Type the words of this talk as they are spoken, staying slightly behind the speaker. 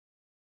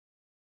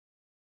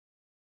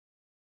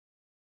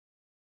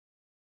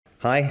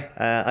Hi,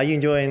 are you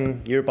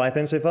enjoying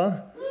EuroPython so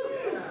far?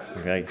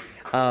 Okay.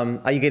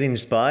 Are you getting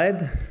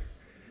inspired?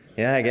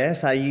 Yeah, I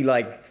guess. Are you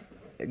like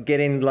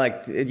getting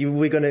like,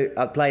 we're going to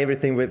apply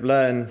everything we've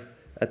learned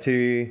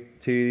to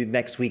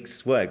next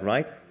week's work,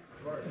 right?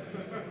 Of course.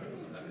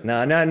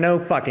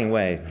 No fucking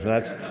way.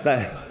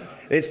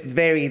 It's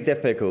very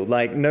difficult.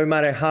 Like, no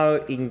matter how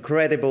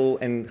incredible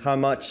and how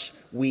much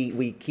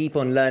we keep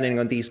on learning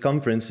on these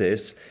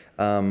conferences,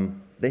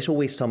 there's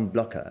always some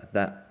blocker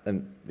that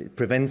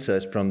prevents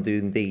us from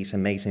doing these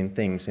amazing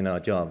things in our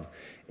job.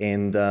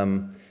 And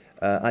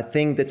I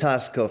think the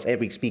task of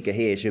every speaker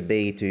here should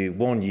be to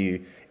warn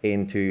you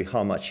into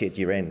how much shit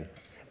you're in.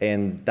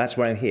 And that's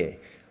why I'm here.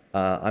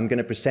 I'm going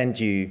to present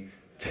you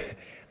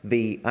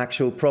the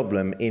actual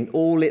problem in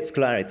all its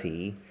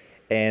clarity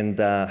and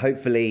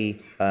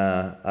hopefully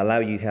allow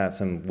you to have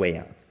some way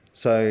out.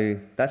 So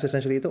that's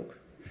essentially a talk.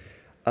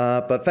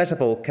 But first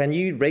of all, can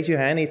you raise your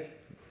hand if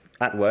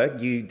at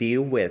work you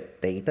deal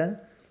with data?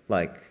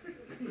 Like,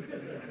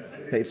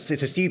 it's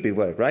a stupid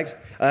word, right?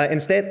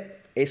 Instead,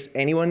 is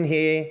anyone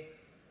here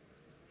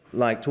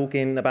like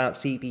talking about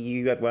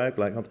CPU at work,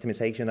 like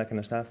optimization, that kind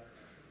of stuff?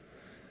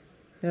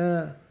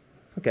 Yeah,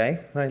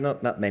 okay,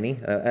 not that many.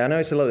 I know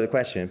it's a loaded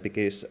question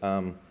because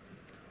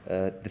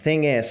the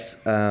thing is,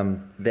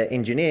 the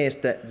engineers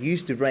that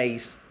used to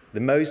raise the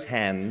most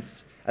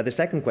hands at the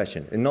second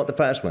question and not the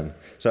first one.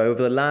 So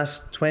over the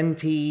last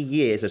 20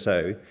 years or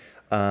so,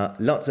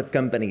 lots of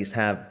companies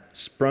have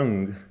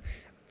sprung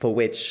for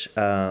which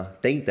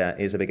data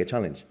is a bigger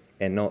challenge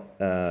and not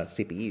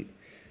CPU.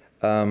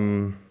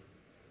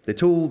 The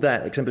tool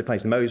that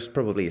exemplifies the most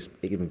probably is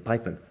even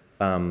Python,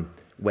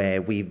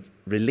 where we've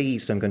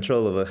released some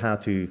control over how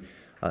to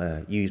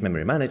use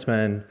memory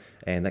management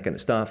and that kind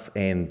of stuff.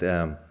 And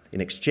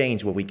in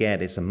exchange, what we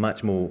get is a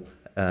much more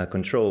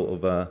control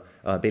over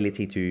our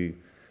ability to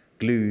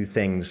glue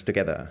things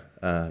together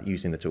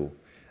using the tool.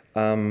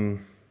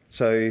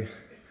 So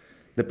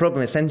the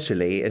problem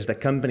essentially is that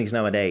companies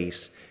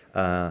nowadays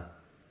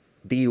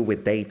deal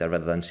with data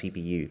rather than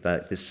CPU.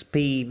 That the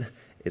speed,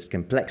 its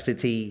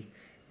complexity,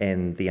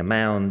 and the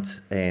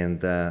amount,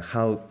 and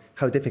how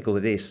difficult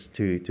it is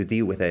to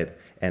deal with it,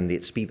 and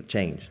the speed of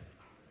change.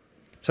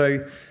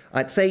 So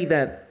I'd say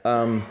that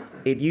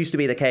it used to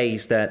be the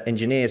case that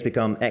engineers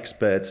become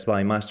experts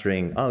by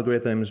mastering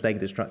algorithms,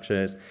 data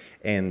structures,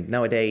 and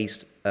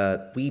nowadays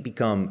we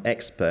become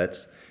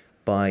experts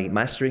by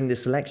mastering the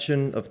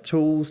selection of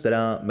tools that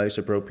are most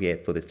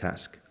appropriate for this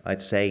task.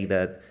 I'd say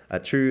that a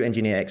true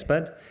engineer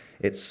expert,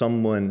 it's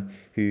someone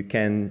who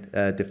can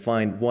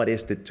define what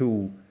is the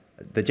tool,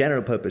 the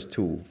general purpose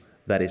tool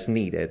that is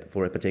needed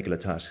for a particular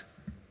task.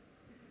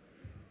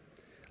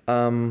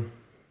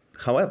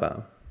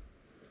 However,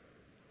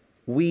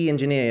 we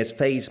engineers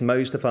face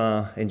most of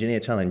our engineer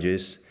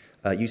challenges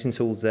using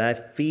tools that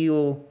I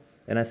feel,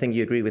 and I think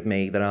you agree with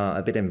me, that are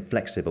a bit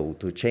inflexible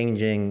to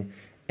changing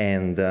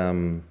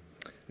and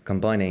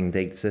combining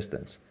data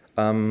systems.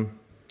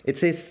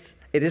 It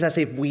is as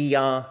if we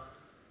are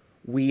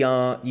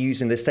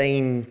using the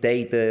same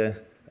data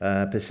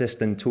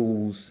persistent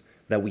tools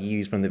that we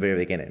use from the very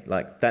beginning.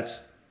 Like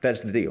that's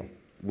the deal.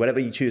 Whatever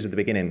you choose at the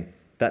beginning,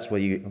 that's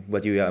what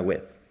you are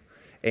with.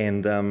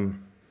 And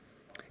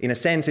in a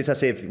sense, it's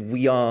as if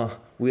we are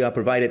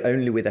provided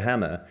only with a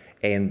hammer,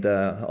 and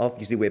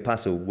obviously we're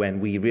puzzled when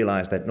we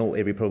realize that not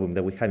every problem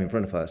that we have in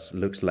front of us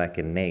looks like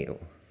a nail.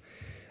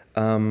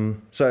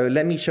 So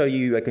let me show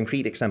you a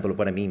concrete example of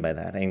what I mean by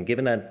that. And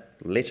given that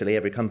literally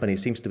every company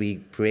seems to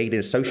be creating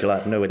a social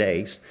app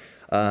nowadays,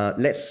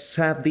 let's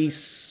have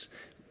these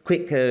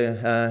quick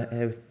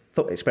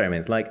thought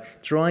experiments.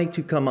 Like, try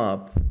to come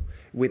up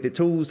with the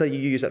tools that you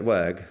use at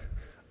work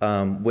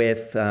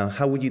with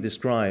how would you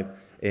describe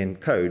in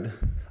code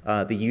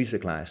the user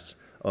class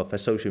of a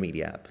social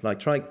media app. Like,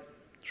 try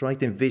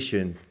to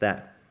envision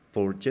that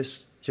for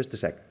just a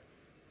second.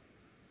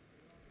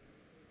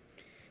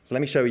 So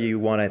let me show you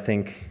what I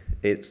think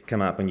it's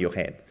come up in your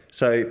head.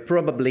 So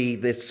probably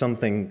there's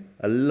something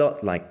a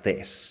lot like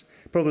this.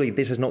 Probably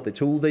this is not the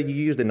tool that you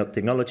use, the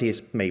technology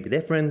is maybe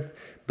different,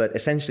 but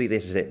essentially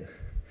this is it.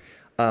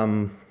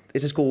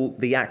 This is called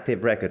the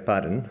active record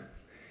pattern,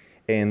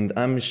 and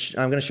I'm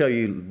going to show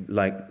you,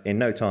 like, in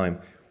no time,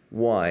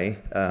 why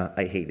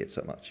I hate it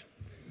so much.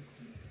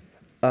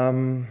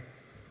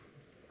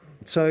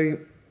 So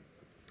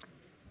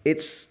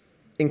it's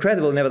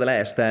incredible,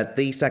 nevertheless, that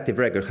this active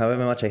record,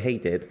 however much I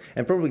hate it,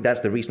 and probably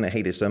that's the reason I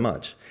hate it so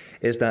much,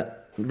 is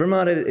that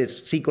remember it's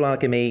SQL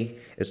Alchemy,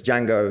 it's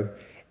Django,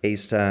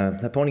 it's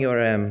Pony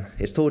ORM,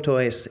 it's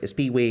Tortoise, it's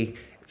Peewee,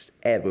 it's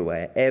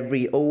everywhere.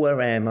 Every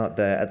ORM out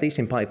there, at least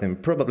in Python,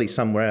 probably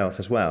somewhere else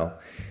as well,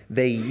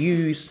 they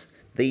use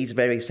these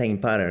very same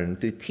pattern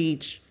to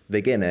teach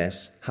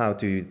beginners how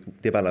to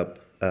develop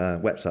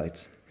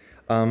websites.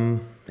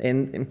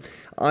 And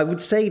I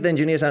would say the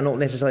engineers are not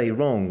necessarily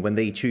wrong when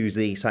they choose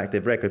this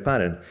active record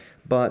pattern,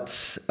 but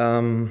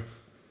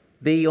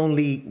they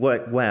only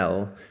work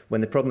well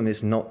when the problem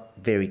is not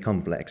very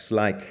complex.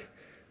 Like,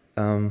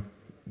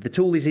 the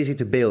tool is easy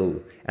to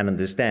build and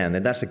understand,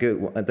 and that's a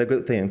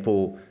good thing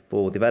for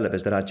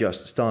developers that are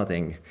just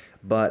starting.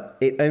 But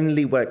it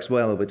only works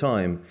well over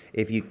time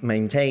if you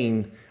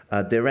maintain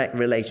a direct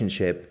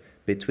relationship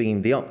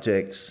between the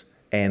objects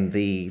and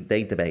the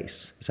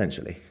database,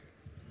 essentially.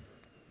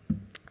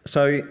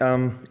 So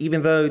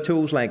even though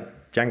tools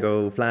like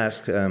Django,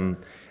 Flask,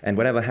 and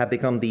whatever have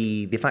become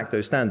the de facto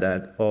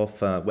standard of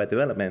web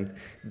development,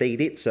 they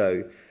did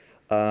so.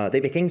 They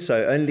became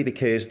so only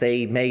because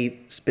they made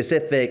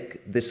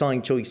specific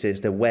design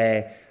choices that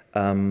were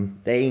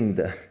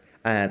aimed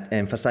at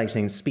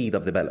emphasizing speed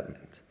of development.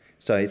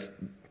 So it's,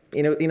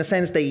 in a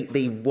sense,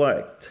 they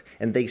worked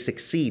and they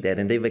succeeded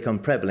and they become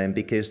prevalent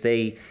because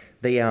they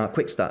are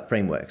quick start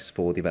frameworks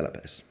for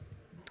developers.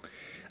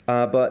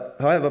 But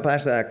however,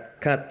 past that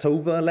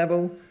cut-over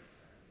level,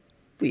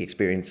 we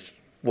experience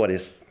what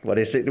is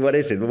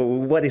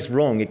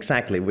wrong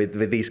exactly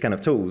with these kind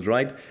of tools,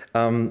 right?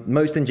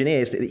 Most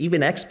engineers,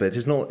 even experts,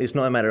 it's not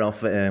a matter of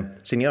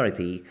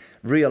seniority,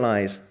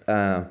 realize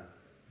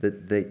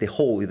the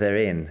hole they're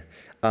in.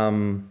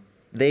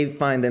 They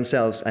find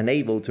themselves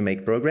unable to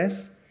make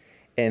progress,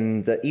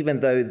 and even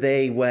though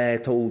they were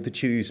told to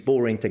choose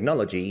boring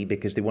technology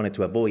because they wanted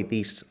to avoid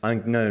these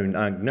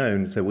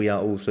unknown, so we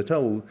are also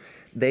told,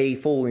 they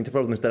fall into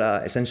problems that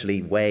are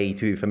essentially way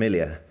too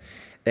familiar.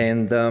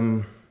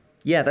 And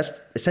yeah, that's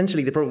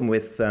essentially the problem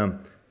with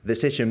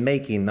decision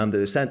making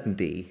under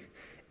certainty,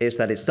 is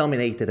that it's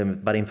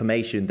dominated by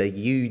information that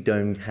you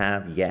don't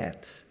have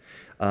yet.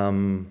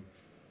 What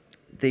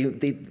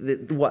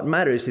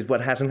matters is what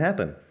hasn't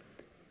happened.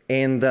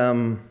 And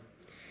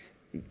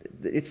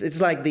it's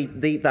like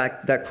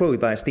that quote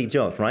by Steve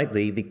Jobs, right?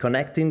 The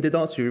connecting the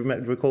dots. You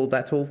recall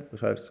that tool?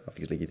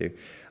 Obviously you do.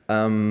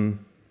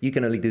 You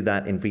can only do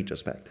that in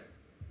retrospect.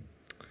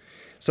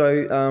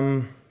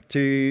 So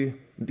to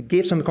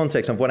give some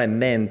context of what I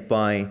meant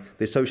by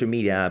the social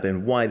media app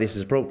and why this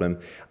is a problem.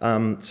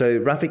 So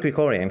Rafik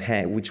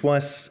Krikorian, which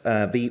was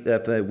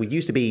we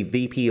used to be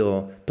VP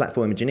or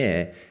platform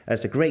engineer,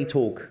 has a great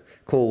talk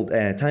called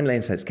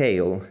Timelines at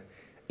Scale,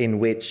 in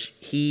which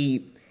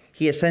he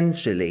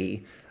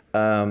essentially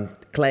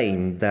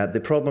claimed that the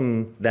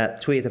problem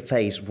that Twitter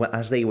faced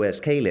as they were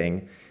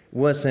scaling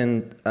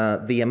wasn't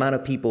the amount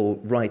of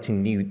people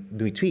writing new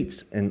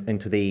tweets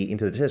into the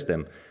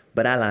system,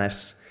 but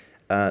alas,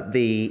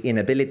 the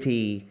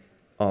inability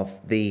of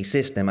the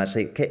system as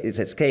it's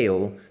at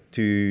scale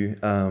to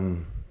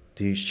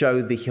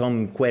show the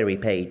home query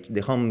page,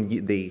 the home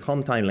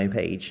timeline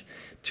page,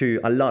 to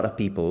a lot of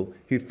people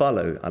who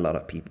follow a lot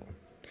of people.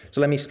 So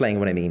let me explain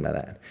what I mean by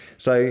that.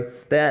 So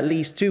there are at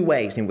least two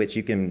ways in which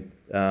you can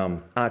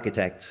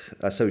architect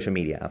a social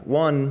media app.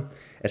 One,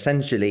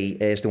 essentially,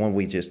 is the one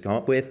we just come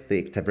up with,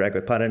 the type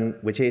record pattern,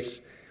 which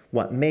is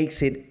what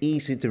makes it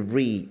easy to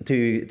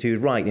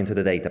write into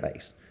the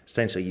database.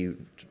 Essentially, you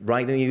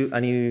write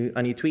a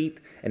new tweet,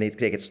 and it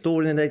gets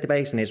stored in the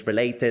database, and it's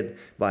related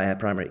via a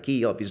primary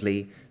key,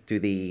 obviously, to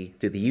the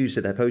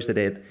user that posted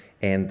it,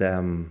 and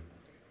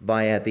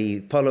via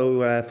the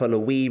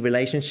followee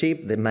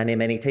relationship, the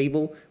many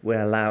table,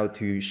 we're allowed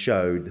to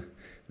show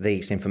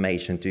this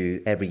information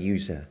to every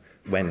user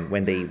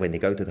when they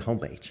go to the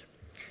homepage.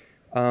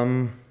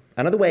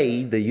 Another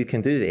way that you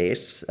can do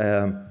this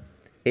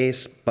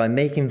is by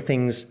making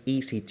things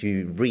easy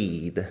to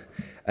read.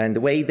 And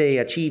the way they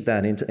achieved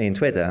that in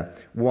Twitter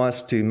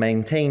was to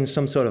maintain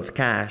some sort of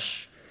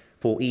cache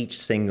for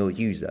each single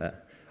user,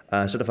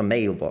 sort of a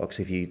mailbox,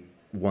 if you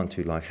want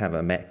to have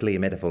a clear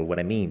metaphor what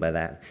I mean by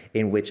that,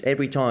 in which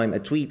every time a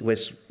tweet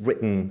was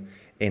written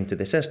into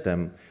the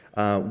system,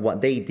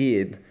 what they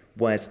did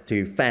was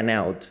to fan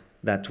out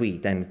that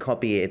tweet and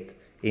copy it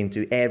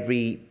into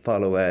every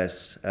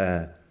follower's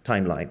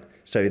timeline,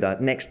 so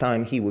that next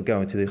time he would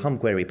go into the home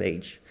query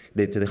page,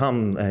 to the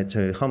home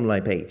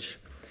line page,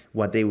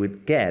 what they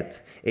would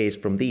get is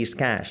from these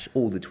cache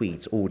all the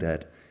tweets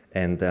ordered.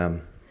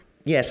 And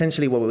yeah,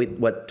 essentially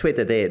what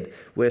Twitter did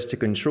was to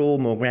control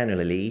more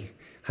granularly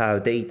how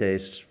data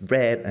is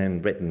read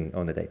and written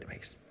on the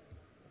database.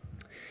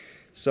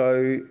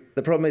 So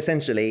the problem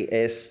essentially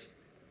is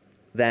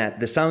that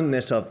the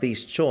soundness of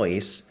this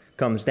choice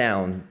comes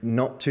down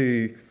not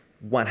to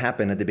what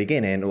happened at the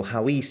beginning or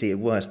how easy it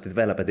was to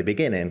develop at the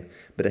beginning,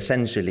 but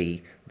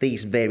essentially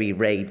this very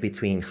rate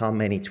between how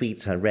many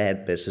tweets are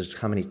read versus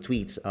how many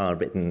tweets are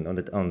written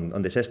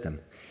on the system.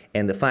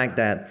 And the fact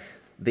that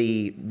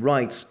the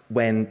writes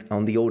went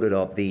on the order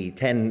of the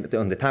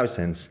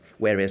thousands,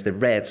 whereas the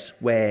reads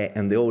were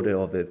in the order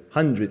of the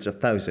hundreds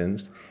of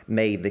thousands,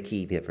 made the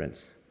key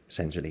difference,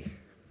 essentially.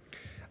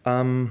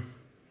 So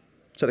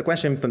the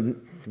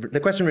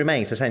question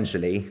remains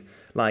essentially,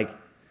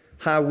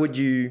 how would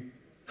you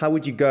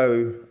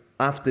go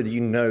after you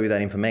know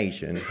that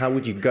information? How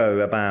would you go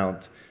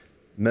about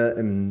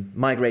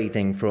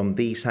migrating from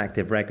this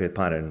active record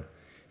pattern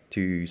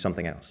to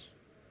something else,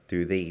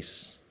 to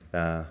this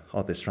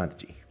other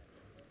strategy?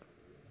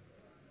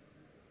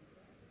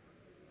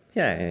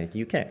 Yeah,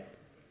 you can.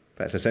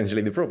 That's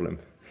essentially the problem.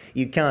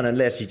 You can't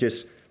unless you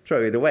just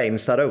throw it away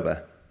and start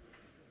over.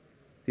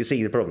 You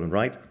see the problem,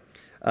 right?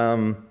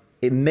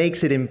 it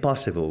makes it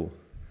impossible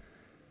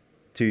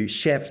to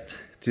shift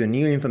to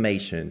new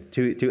information,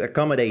 to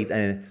accommodate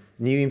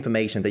new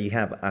information that you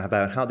have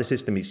about how the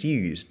system is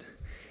used.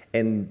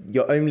 And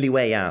your only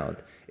way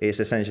out is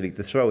essentially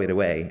to throw it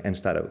away and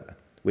start over,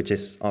 which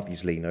is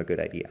obviously no good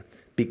idea.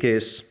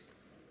 Because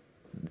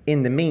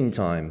in the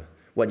meantime,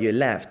 what you're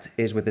left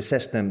is with a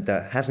system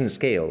that hasn't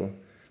scaled.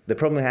 The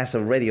problem has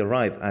already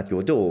arrived at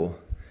your door,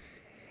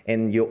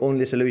 and your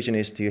only solution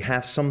is to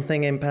have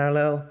something in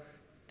parallel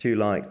to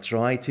like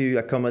try to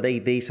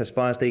accommodate these as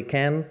far as they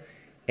can,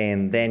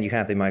 and then you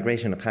have the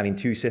migration of having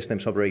two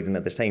systems operating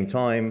at the same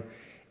time,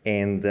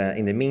 and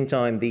in the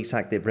meantime, this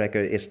active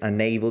record is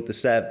unable to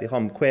serve the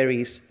home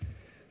queries.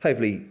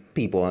 Hopefully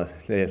people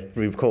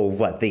recall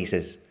what this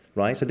is,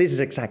 right? So this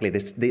is exactly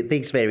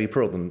this very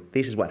problem.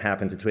 This is what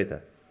happened to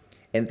Twitter.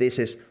 And this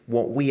is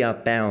what we are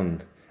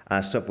bound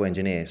as software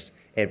engineers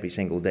every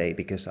single day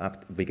because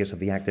of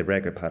the active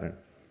record pattern.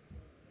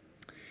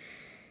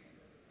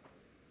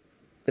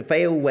 The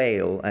fail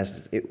whale,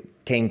 as it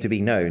came to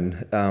be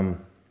known,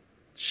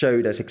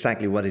 showed us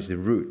exactly what is the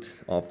root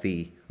of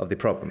the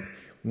problem.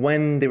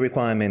 When the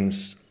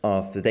requirements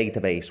of the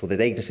database or the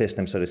data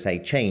system, so to say,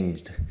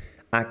 changed,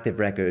 active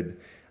record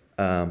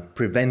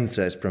prevents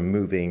us from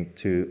moving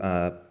to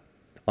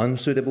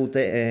unsuitable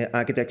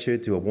architecture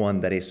to a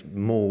one that is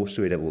more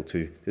suitable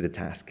to the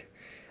task.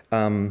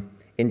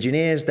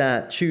 Engineers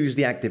that choose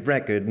the active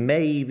record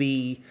may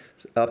be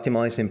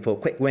optimizing for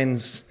quick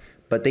wins,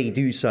 but they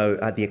do so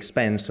at the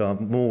expense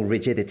of more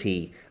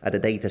rigidity at the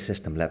data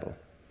system level.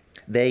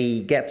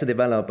 They get to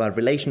develop a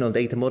relational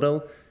data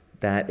model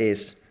that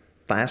is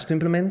fast to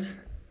implement,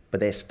 but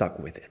they're stuck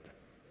with it.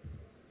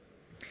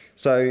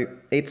 So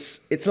it's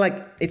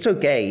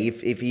okay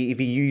if you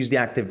use the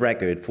active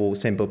record for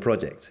simple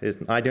projects.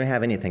 I don't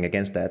have anything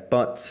against that,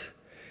 but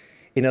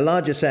in a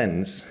larger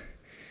sense,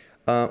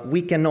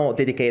 we cannot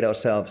dedicate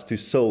ourselves to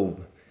solve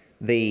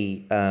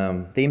the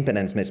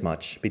impedance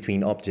mismatch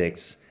between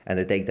objects and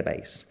the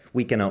database.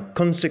 We cannot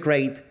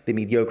consecrate the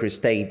mediocre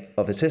state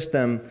of a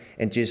system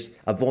and just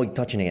avoid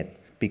touching it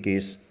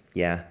because,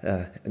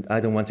 I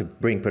don't want to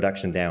bring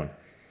production down.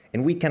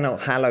 And we cannot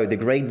hallow the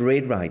great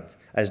rewrite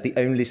as the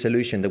only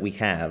solution that we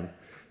have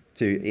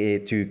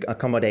to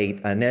accommodate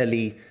an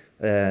early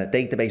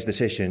database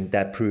decision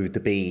that proved to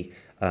be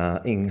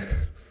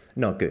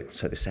not good,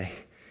 so to say.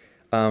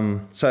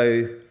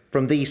 So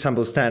from this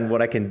humble stand,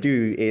 what I can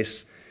do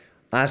is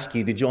ask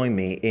you to join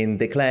me in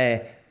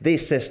declare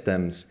these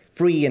systems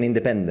free and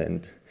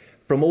independent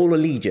from all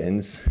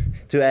allegiance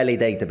to early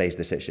database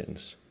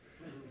decisions.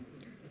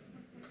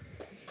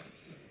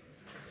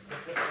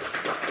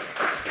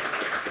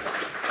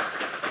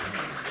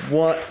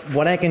 What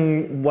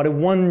I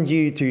want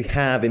you to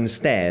have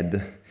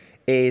instead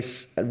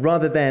is,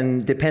 rather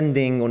than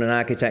depending on an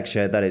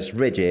architecture that is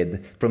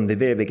rigid from the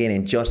very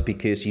beginning just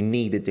because you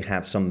needed to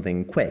have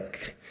something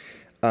quick,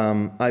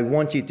 I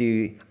want you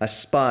to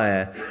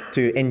aspire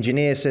to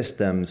engineer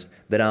systems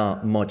that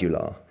are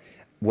modular,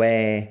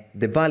 where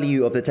the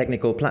value of the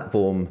technical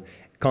platform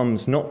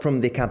comes not from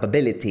the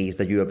capabilities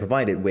that you are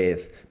provided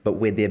with, but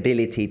with the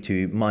ability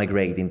to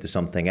migrate into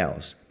something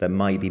else that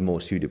might be more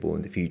suitable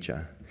in the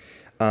future.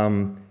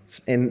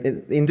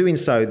 In doing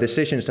so,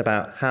 decisions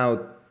about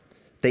how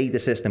data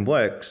system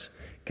works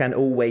can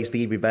always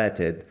be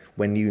reverted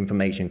when new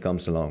information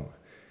comes along.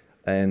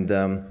 And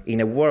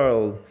in a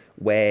world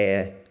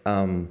where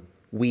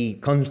we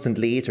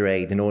constantly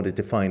iterate in order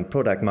to find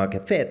product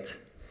market fit,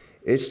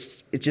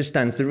 it just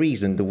stands to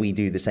reason that we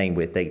do the same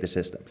with data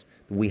systems.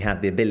 We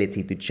have the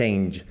ability to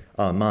change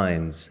our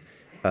minds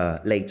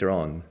later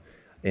on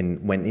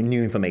when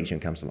new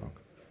information comes along.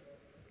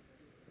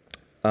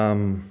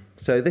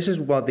 So this is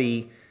what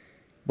the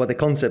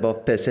concept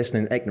of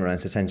persistent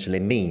ignorance essentially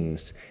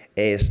means,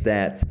 is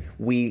that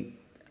we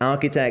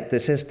architect the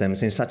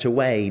systems in such a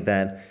way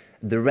that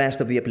the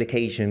rest of the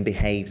application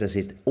behaves as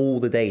if all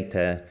the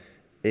data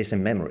is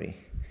in memory.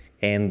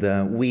 And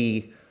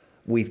we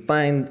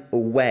find a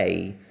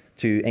way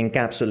to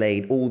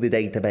encapsulate all the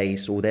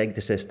database or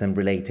data system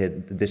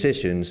related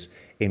decisions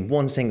in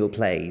one single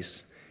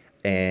place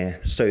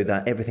so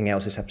that everything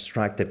else is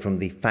abstracted from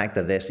the fact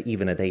that there's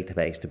even a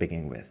database to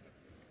begin with.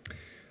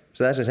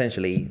 So that's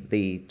essentially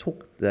the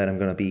talk that I'm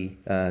going to be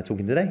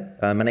talking today.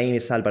 My name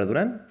is Alvaro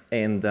Duran,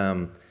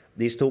 and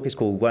this talk is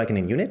called Working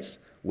in Units,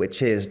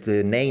 which is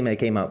the name I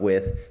came up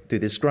with to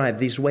describe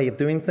this way of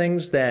doing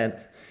things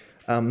that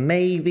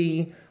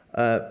maybe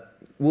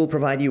will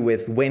provide you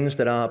with wins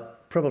that are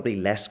probably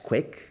less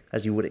quick,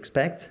 as you would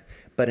expect,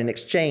 but in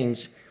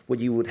exchange, what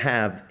you would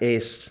have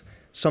is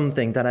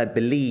something that I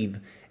believe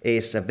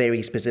is a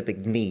very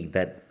specific need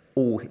that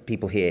all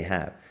people here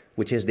have,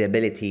 which is the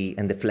ability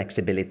and the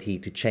flexibility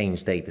to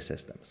change data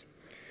systems.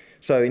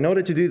 So in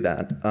order to do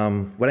that,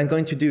 what I'm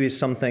going to do is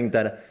something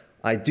that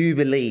I do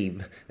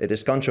believe it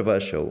is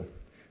controversial.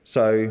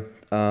 So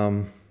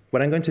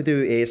what I'm going to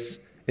do is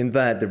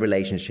invert the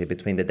relationship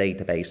between the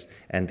database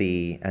and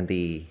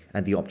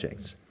the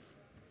objects.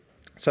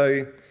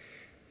 So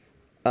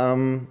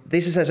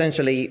this is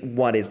essentially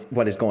what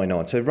is going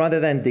on. So rather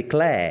than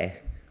declare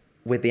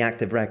with the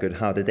active record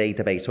how the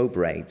database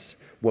operates,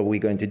 what we're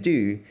going to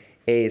do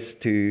is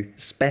to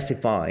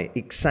specify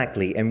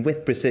exactly and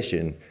with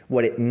precision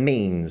what it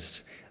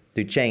means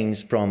to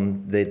change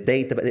from the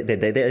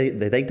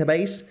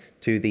database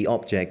to the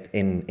object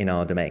in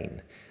our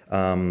domain.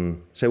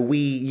 So we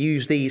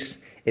use this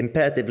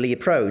imperatively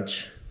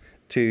approach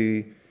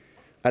to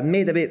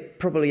admit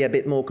probably a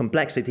bit more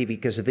complexity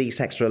because of this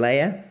extra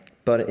layer,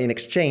 but in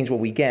exchange what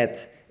we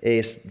get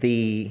is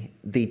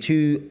these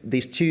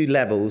two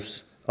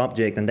levels,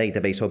 object and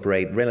database,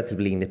 operate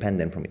relatively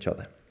independent from each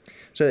other.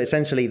 So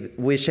essentially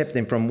we're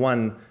shifting from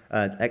one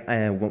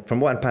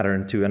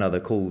pattern to another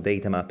called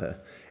data mapper.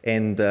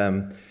 And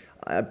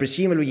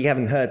presumably you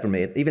haven't heard from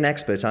it. Even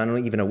experts are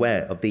not even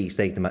aware of these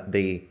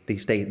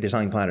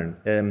design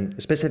pattern,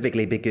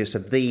 specifically because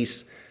of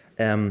these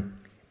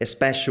a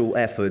special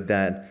effort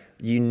that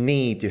you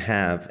need to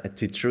have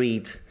to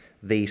treat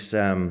these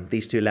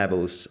two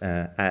levels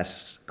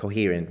as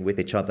coherent with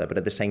each other, but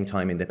at the same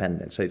time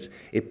independent. So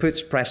it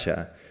puts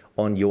pressure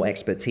on your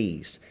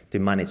expertise to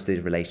manage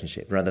this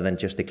relationship rather than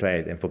just declare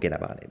it and forget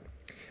about it.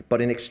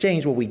 But in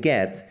exchange, what we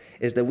get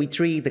is that we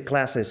treat the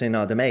classes in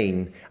our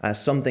domain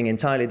as something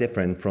entirely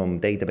different from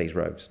database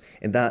rows.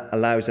 And that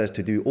allows us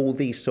to do all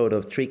these sort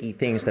of tricky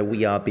things that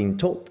we are being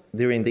taught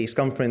during this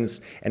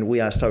conference, and we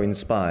are so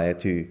inspired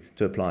to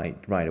apply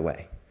right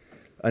away.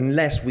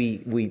 Unless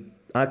we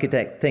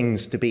architect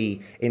things to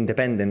be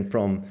independent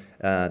from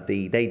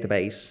the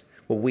database,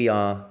 what we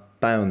are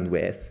bound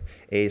with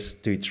is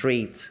to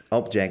treat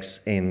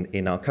objects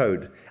in our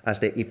code as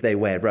if they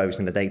were rows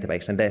in the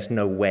database, and there's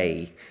no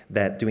way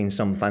that doing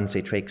some fancy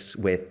tricks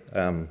with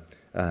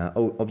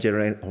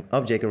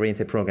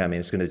object-oriented programming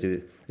is going to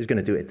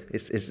do it.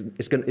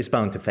 It's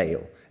bound to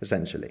fail,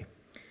 essentially.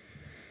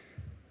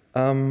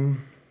 So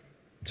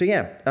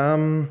yeah,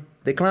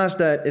 the class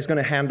that is going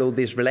to handle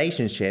this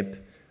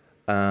relationship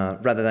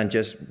rather than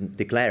just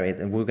declare it,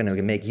 and we're going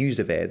to make use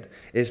of it,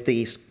 is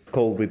this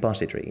called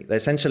repository.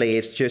 Essentially,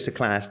 it's just a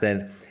class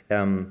that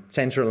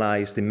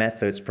centralizes the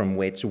methods from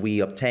which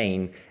we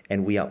obtain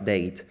and we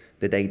update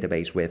the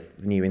database with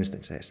new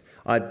instances.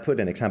 I'd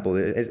put an example.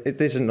 This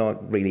is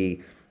not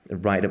really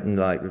like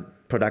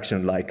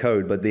production-like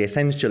code, but the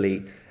essence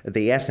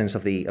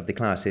of the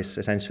class is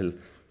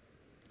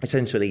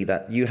essentially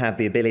that you have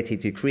the ability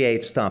to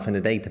create stuff in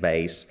the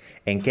database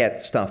and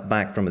get stuff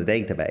back from the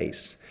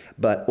database,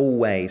 but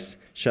always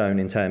shown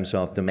in terms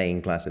of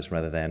domain classes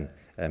rather than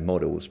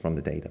models from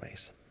the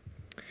database.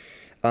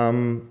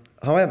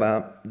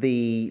 However,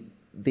 the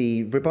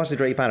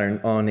repository pattern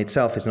on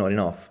itself is not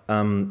enough.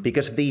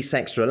 Because of this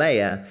extra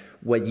layer,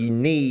 what you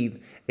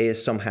need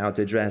is somehow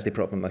to address the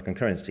problem of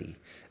concurrency.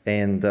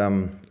 And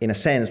in a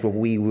sense, what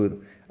we would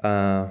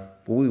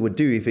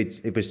do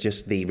if it's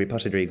just the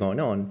repository going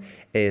on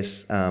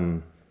is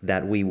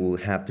that we will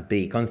have to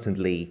be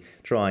constantly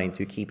trying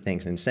to keep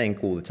things in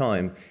sync all the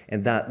time,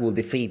 and that will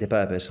defeat the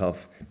purpose of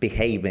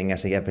behaving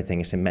as if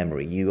everything is in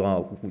memory. You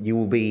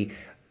will be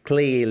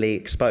clearly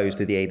exposed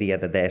to the idea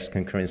that there's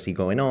concurrency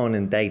going on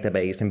and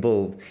database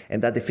involved,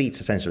 and that defeats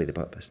essentially the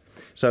purpose.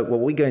 So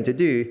what we're going to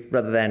do,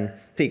 rather than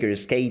figure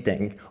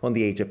skating on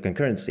the edge of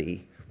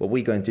concurrency, what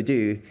we're going to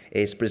do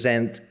is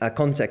present a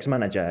context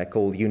manager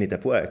called unit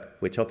of work,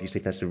 which obviously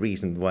that's the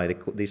reason why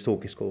this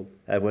talk is called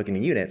working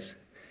in units,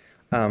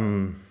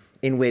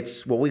 in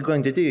which what we're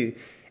going to do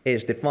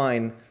is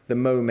define the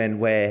moment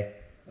where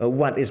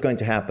what is going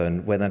to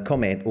happen when a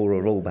commit or a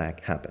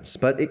rollback happens.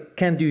 But it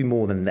can do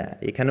more than that.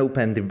 It can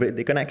open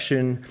the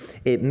connection,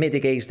 it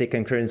mitigates the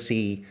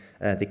concurrency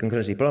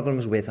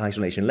problems with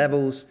isolation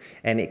levels,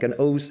 and it can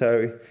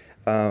also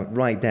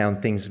write down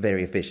things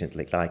very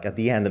efficiently. Like at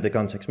the end of the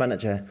context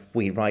manager,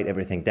 we write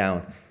everything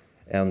down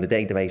on the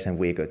database and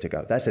we're good to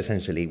go. That's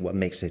essentially what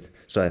makes it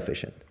so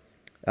efficient.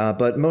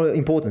 But more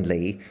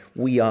importantly,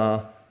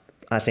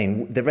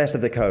 the rest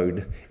of the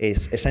code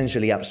is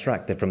essentially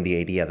abstracted from the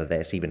idea that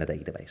there's even a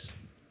database.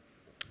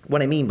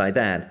 What I mean by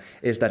that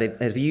is that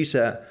if the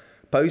user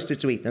posts a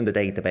tweet on the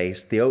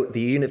database, the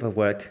unit of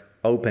work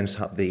opens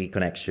up the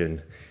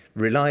connection,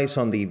 relies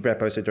on the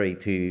repository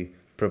to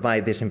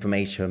provide this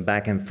information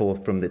back and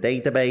forth from the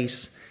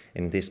database.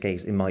 In this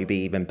case, it might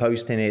be even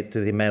posting it to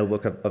the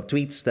mailbox of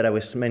tweets that I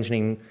was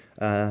mentioning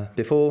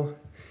before,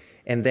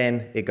 and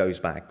then it goes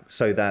back,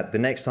 so that the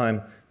next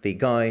time the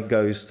guy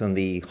goes on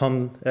the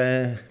home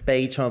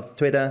page of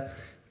Twitter,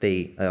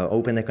 they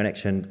open the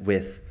connection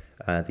with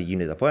the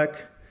unit of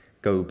work,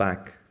 go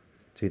back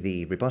to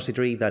the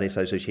repository that is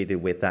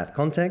associated with that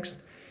context,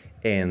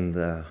 and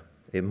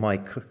it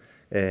might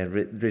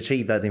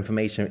retrieve that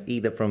information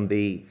either from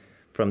the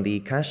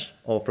cache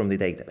or from the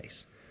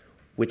database,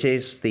 which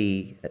is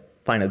the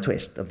final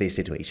twist of this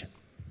situation.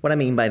 What I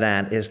mean by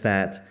that is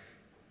that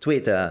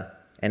Twitter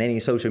and any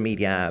social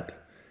media app,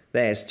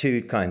 there's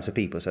two kinds of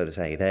people, so to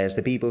say. There's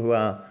the people who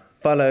are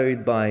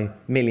followed by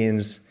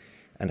millions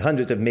and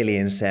hundreds of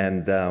millions,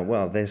 and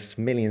well, there's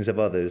millions of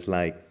others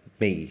like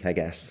me, I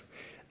guess.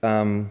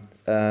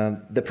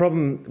 The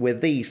problem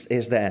with these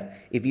is that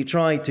if you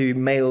try to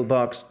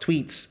mailbox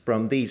tweets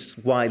from these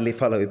widely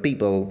followed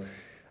people,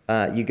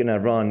 you're going to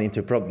run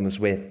into problems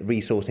with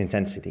resource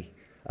intensity.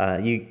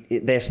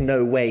 There's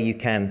no way you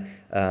can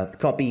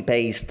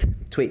copy-paste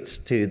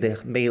tweets to the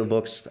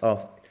mailbox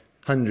of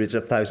hundreds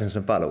of thousands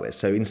of followers.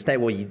 So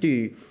instead what you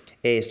do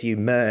is you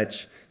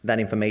merge that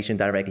information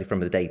directly from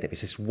the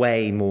database. It's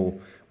way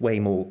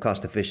more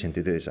cost efficient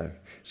to do so.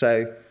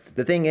 So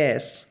the thing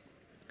is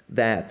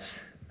that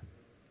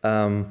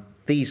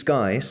these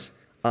guys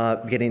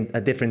are getting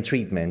a different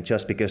treatment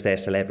just because they're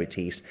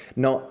celebrities.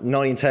 Not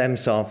in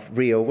terms of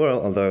real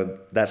world, although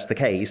that's the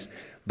case,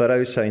 but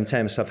also in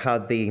terms of how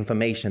the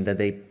information that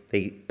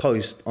they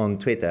post on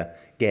Twitter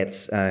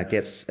gets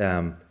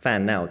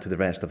fanned out to the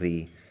rest of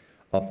the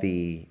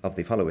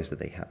followers that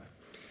they have.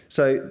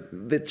 So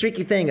the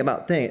tricky thing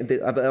about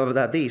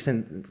these,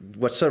 and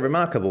what's so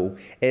remarkable,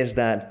 is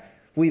that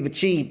we've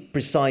achieved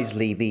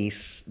precisely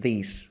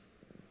these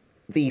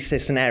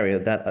scenario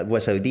that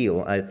was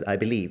ideal, I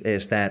believe,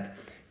 is that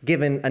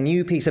given a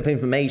new piece of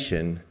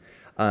information,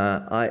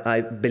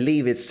 I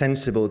believe it's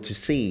sensible to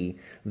see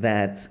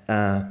that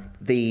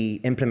the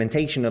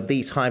implementation of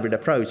these hybrid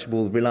approach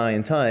will rely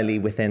entirely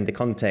within the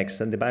context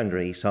and the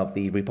boundaries of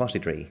the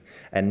repository,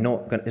 and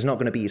it's not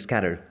going to be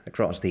scattered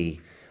across the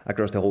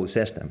whole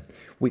system,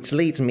 which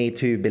leads me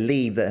to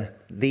believe that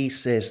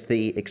this is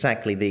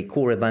exactly the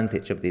core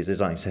advantage of this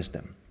design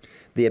system,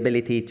 the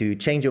ability to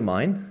change your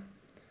mind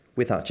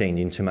without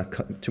changing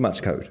too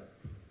much code.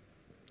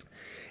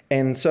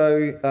 And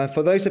so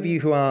for those of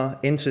you who are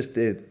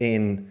interested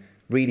in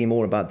reading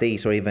more about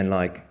these, or even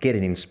like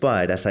getting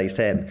inspired, as I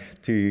said,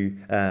 to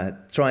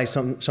try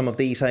some of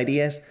these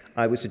ideas,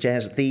 I would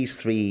suggest these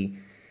three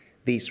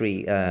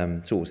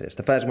sources.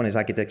 The first one is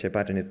Architecture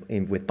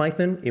Pattern with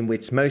Python, in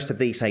which most of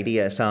these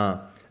ideas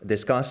are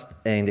discussed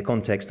in the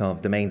context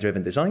of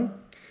domain-driven design.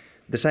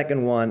 The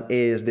second one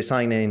is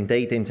Designing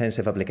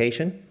Data-Intensive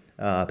Application,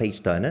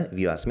 page turner, if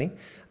you ask me,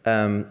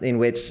 in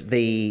which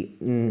the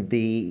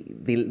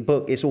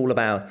book is all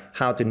about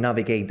how to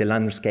navigate the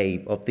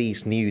landscape of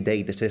these new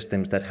data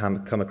systems that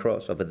have come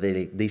across over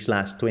these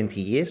last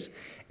 20 years.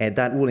 And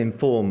that will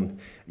inform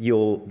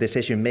your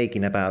decision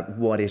making about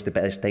what is the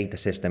best data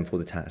system for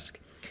the task.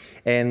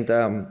 And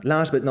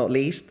last but not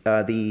least,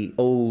 the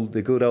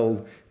good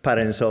old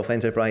patterns of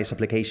enterprise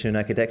application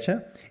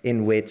architecture,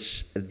 in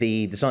which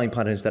the design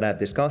patterns that I've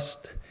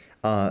discussed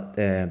are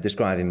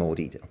described in more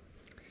detail.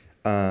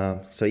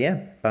 So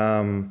yeah,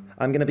 I'm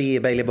going to be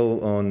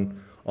available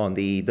on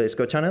the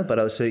Discord channel, but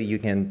also you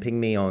can ping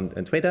me on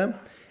Twitter.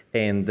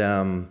 And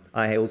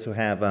I also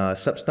have a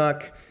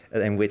Substack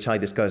in which I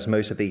discuss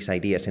most of these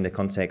ideas in the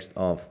context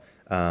of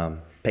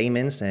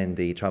payments and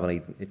the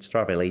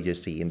travel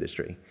agency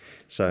industry.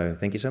 So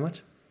thank you so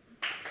much.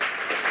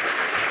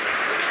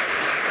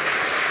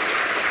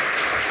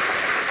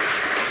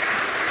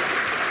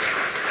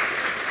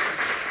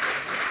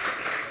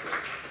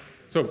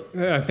 So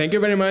thank you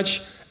very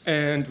much.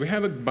 And we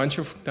have a bunch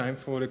of time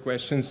for the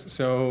questions.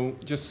 So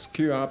just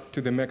queue up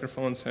to the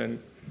microphones and...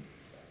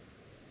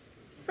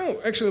 Oh,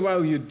 actually,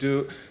 while you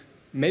do,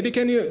 maybe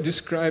can you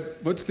describe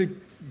what's the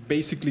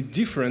basically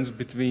difference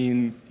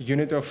between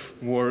unit of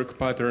work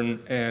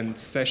pattern and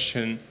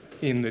session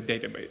in the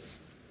database?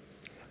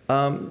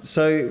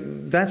 So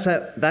that's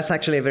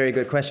actually a very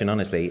good question,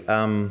 honestly.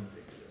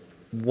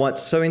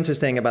 What's so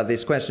interesting about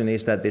this question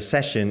is that the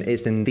session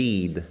is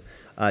indeed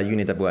a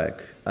unit of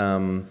work.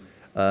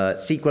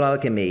 SQL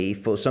Alchemy,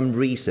 for some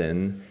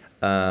reason,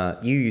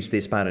 used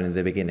this pattern in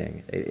the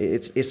beginning.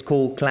 It's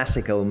called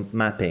classical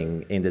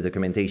mapping in the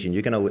documentation.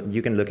 You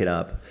can look it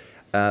up.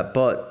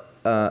 But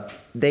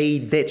they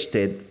ditched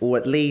it, or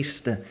at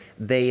least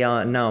they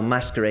are now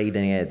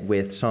masquerading it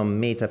with some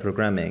meta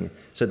programming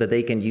so that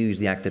they can use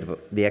the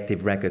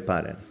active record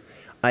pattern.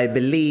 I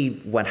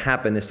believe what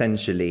happened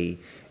essentially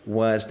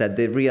was that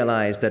they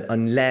realized that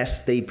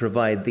unless they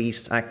provide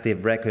this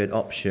active record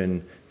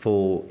option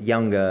for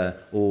younger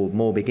or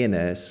more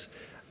beginners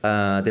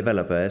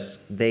developers,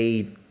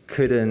 they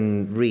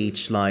couldn't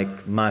reach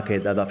like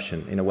market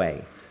adoption in a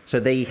way. So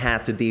they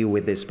had to deal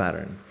with this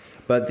pattern.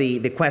 But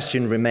the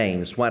question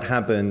remains, what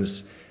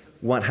happens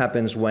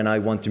when I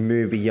want to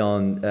move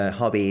beyond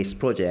hobbyist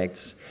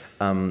projects?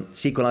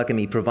 SQL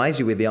Alchemy provides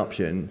you with the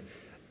option,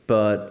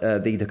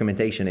 but the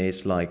documentation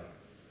is like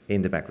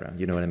in the background,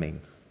 you know what I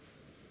mean?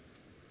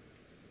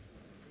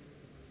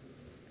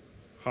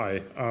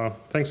 Hi,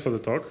 thanks for the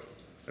talk.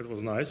 It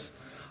was nice.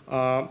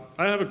 I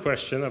have a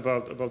question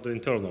about the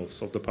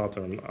internals of the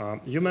pattern.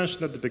 You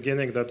mentioned at the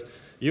beginning that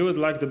you would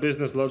like the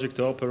business logic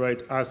to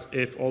operate as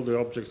if all the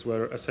objects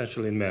were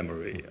essentially in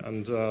memory,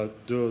 and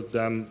do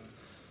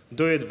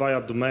it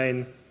via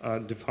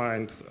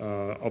domain-defined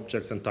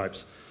objects and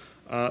types.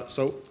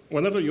 So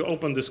whenever you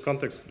open this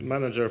context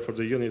manager for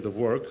the unit of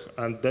work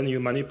and then you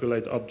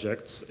manipulate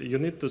objects, you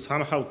need to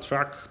somehow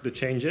track the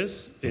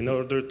changes in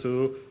order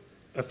to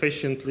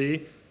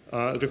efficiently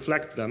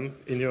reflect them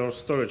in your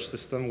storage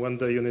system when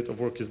the unit of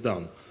work is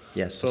done.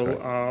 Yes.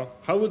 So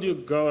how would you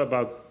go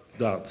about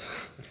that?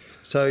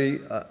 So,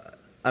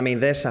 I mean,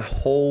 there's a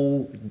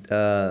whole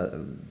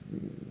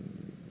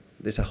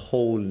there's a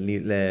whole new,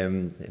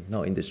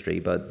 not industry,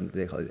 but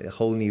a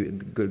whole new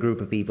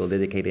group of people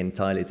dedicated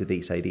entirely to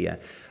this idea.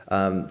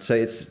 So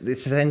it's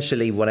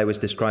essentially what I was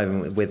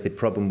describing with the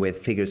problem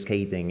with figure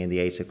skating in the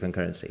age of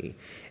concurrency.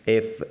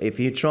 If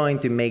you're trying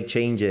to make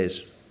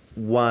changes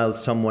while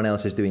someone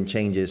else is doing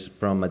changes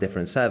from a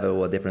different server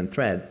or a different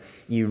thread,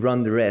 you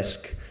run the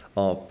risk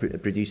of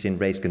producing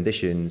race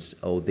conditions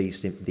or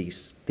these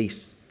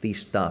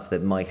stuff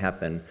that might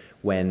happen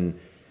when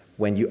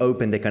you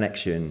open the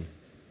connection,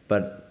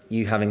 but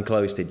you haven't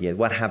closed it yet.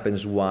 What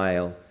happens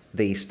while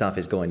this stuff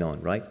is going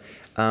on, right?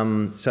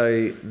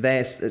 So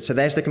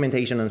there's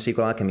documentation on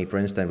SQL Alchemy, for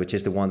instance, which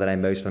is the one that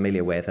I'm most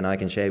familiar with, and I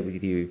can share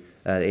with you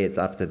it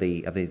after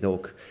the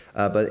talk.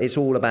 But it's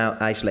all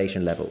about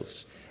isolation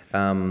levels,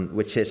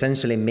 which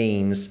essentially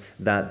means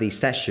that the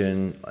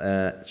session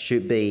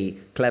should be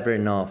clever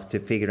enough to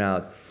figure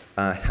out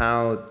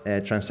how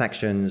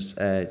transactions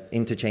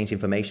interchange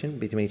information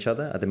between each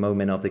other at the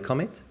moment of the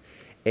commit,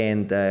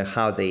 and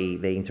how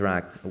they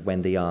interact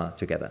when they are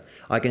together.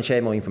 I can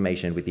share more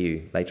information with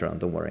you later on,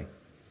 don't worry.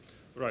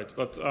 Right,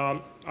 but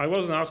I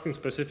wasn't asking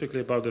specifically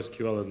about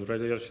SQL and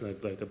relational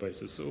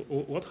databases. So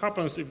what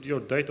happens if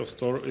your data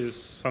store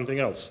is something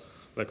else,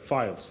 like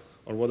files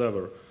or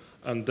whatever,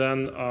 and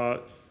then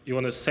you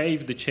want to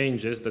save the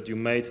changes that you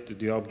made to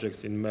the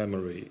objects in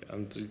memory,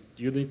 and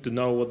you need to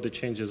know what the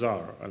changes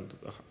are, and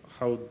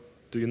how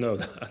do you know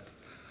that?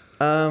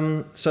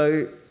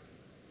 So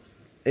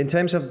in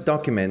terms of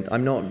document,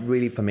 I'm not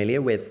really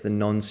familiar with the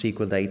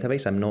non-SQL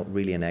database. I'm not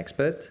really an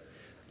expert.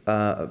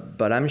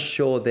 But I'm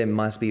sure there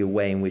must be a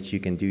way in which you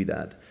can do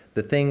that.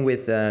 The thing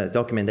with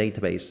document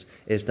database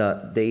is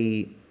that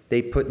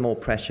they put more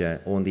pressure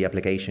on the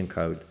application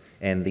code,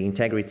 and the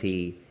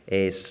integrity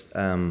is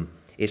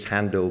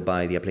handled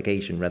by the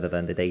application rather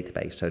than the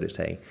database, so to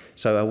say.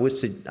 So I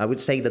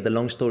would say that the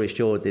long story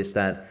short is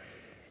that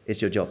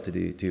it's your job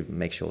to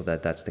make sure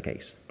that that's the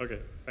case. Okay,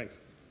 thanks.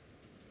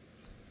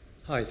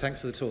 Hi, thanks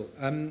for the talk.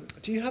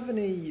 Do you have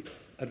any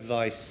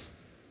advice?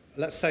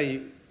 Let's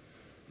say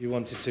you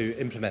wanted to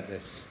implement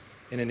this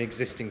in an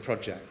existing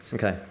project,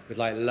 okay, with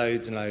like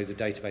loads and loads of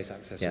database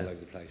access all over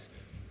the place.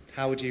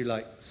 How would you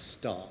like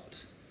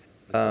start?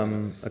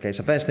 Okay,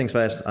 so first things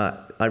first,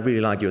 I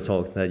really like your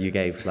talk that you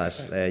gave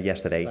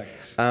yesterday.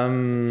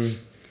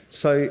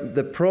 So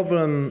the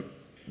problem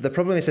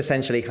is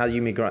essentially how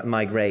you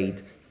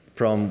migrate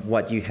from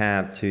what you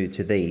have to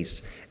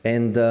these.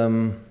 And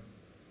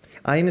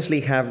I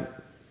honestly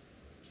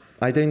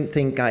I don't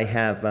think I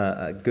have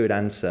a good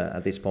answer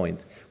at this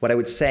point. What I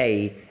would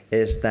say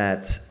is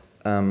that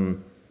I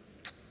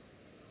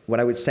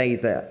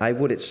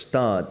would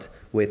start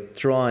with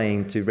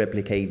trying to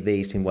replicate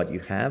this in what you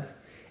have,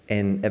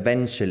 and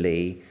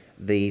eventually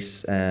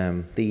these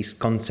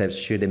concepts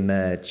should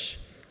emerge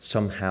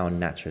somehow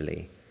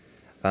naturally.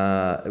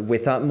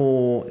 Without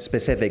more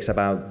specifics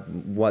about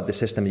what the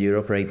system you're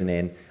operating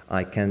in,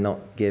 I cannot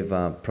give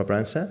a proper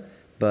answer.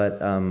 But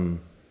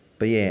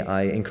yeah,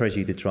 I encourage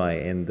you to try,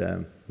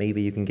 and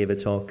maybe you can give a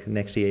talk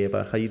next year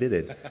about how you did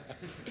it.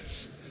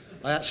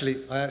 I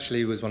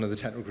actually was one of the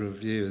technical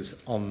reviewers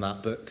on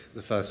that book,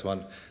 the first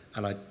one,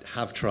 and I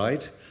have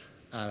tried,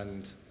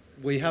 and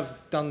we have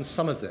done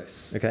some of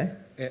this. Okay.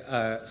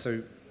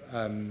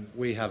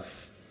 We have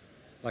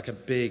like a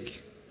big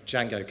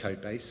Django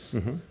code base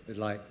with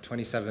like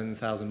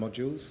 27,000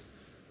 modules,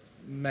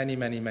 many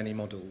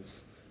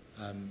models.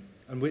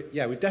 And we've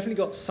definitely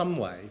got some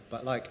way,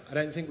 but like I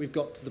don't think we've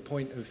got to the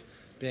point of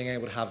being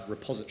able to have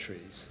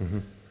repositories.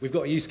 We've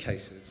got use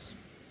cases,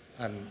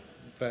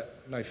 but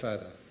no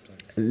further.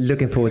 So.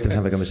 Looking forward to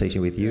have a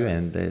conversation with you,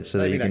 and so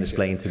that Maybe you can next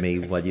explain to me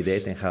what you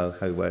did and how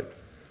it worked.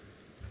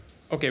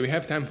 Okay, we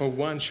have time for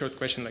one short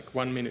question, like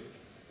 1 minute.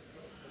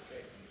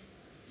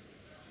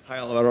 Hi,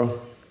 Alvaro.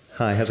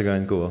 Hi, how's it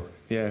going? Cool.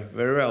 Yeah,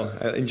 very well.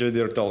 I enjoyed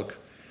your talk.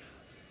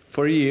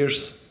 For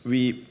years,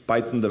 we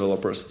Python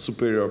developers,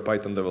 superior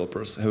Python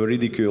developers, have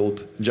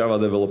ridiculed Java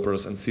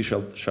developers and C#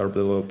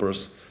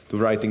 developers to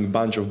writing a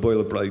bunch of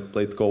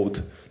boilerplate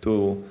code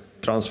to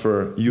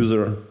transfer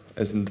user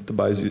as a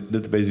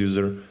database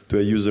user to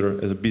a user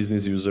as a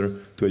business user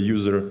to a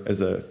user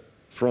as a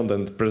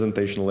front-end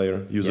presentation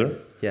layer user.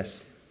 Yeah. Yes.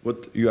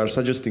 What you are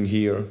suggesting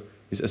here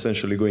is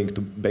essentially going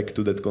back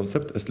to that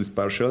concept, at least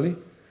partially.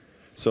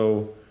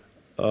 So,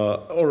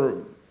 or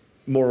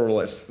more or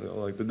less,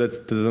 like that's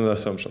an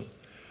assumption.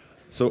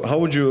 So how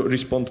would you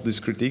respond to this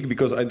critique?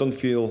 Because I don't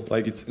feel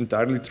like it's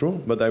entirely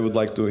true, but I would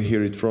like to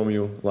hear it from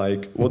you.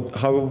 Like,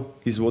 how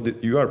is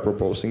what you are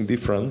proposing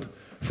different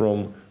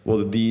from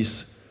what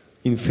these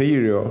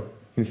inferior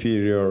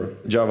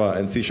Java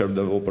and C#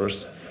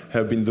 developers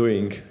have been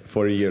doing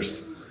for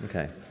years?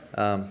 Okay.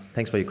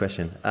 Thanks for your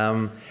question.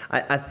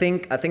 I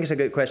think it's a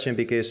good question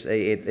because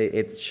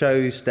it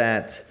shows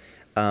that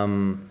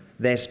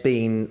there's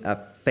been a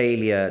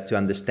failure to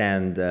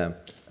understand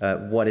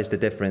what is the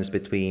difference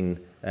between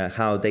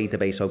how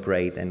database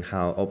operate and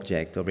how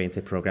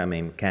object-oriented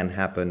programming can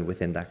happen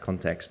within that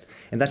context.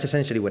 And that's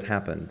essentially what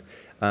happened.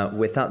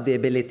 Without the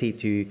ability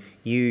to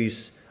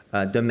use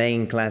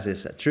domain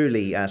classes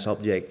truly as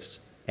objects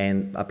and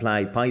apply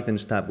Python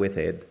stuff with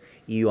it,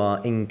 you are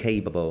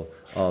incapable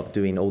of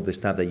doing all the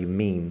stuff that you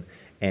mean,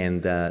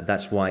 and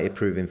that's why it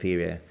proved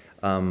inferior.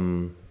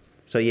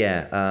 So yeah,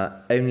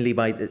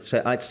 so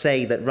I'd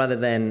say that rather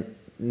than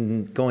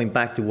going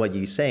back to what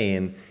you're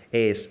saying,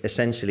 is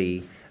essentially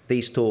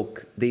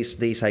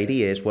these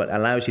ideas, what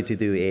allows you to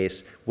do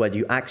is what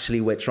you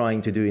actually were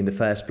trying to do in the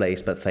first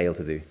place but failed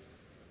to do.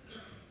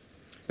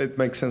 That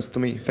makes sense to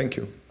me. Thank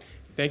you.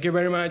 Thank you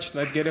very much.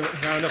 Let's get a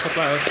round of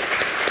applause.